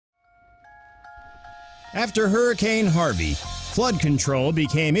After Hurricane Harvey, flood control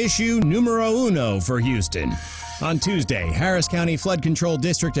became issue numero uno for Houston. On Tuesday, Harris County Flood Control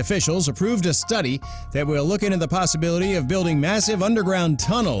District officials approved a study that will look into the possibility of building massive underground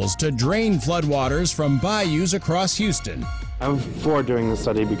tunnels to drain floodwaters from bayous across Houston. I'm for doing the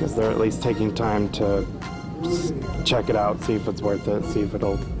study because they're at least taking time to check it out, see if it's worth it, see if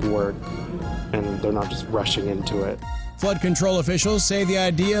it'll work, and they're not just rushing into it. Flood control officials say the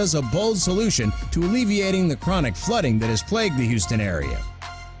idea is a bold solution to alleviating the chronic flooding that has plagued the Houston area.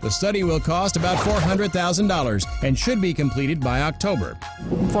 The study will cost about $400,000 and should be completed by October.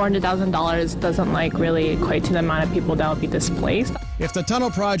 $400,000 doesn't really equate to the amount of people that will be displaced. If the tunnel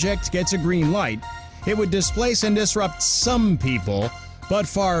project gets a green light, it would displace and disrupt some people, but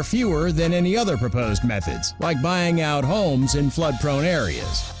far fewer than any other proposed methods, like buying out homes in flood-prone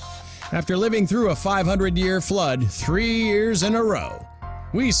areas. After living through a 500-year flood 3 years in a row,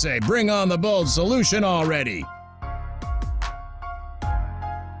 we say bring on the bold solution already.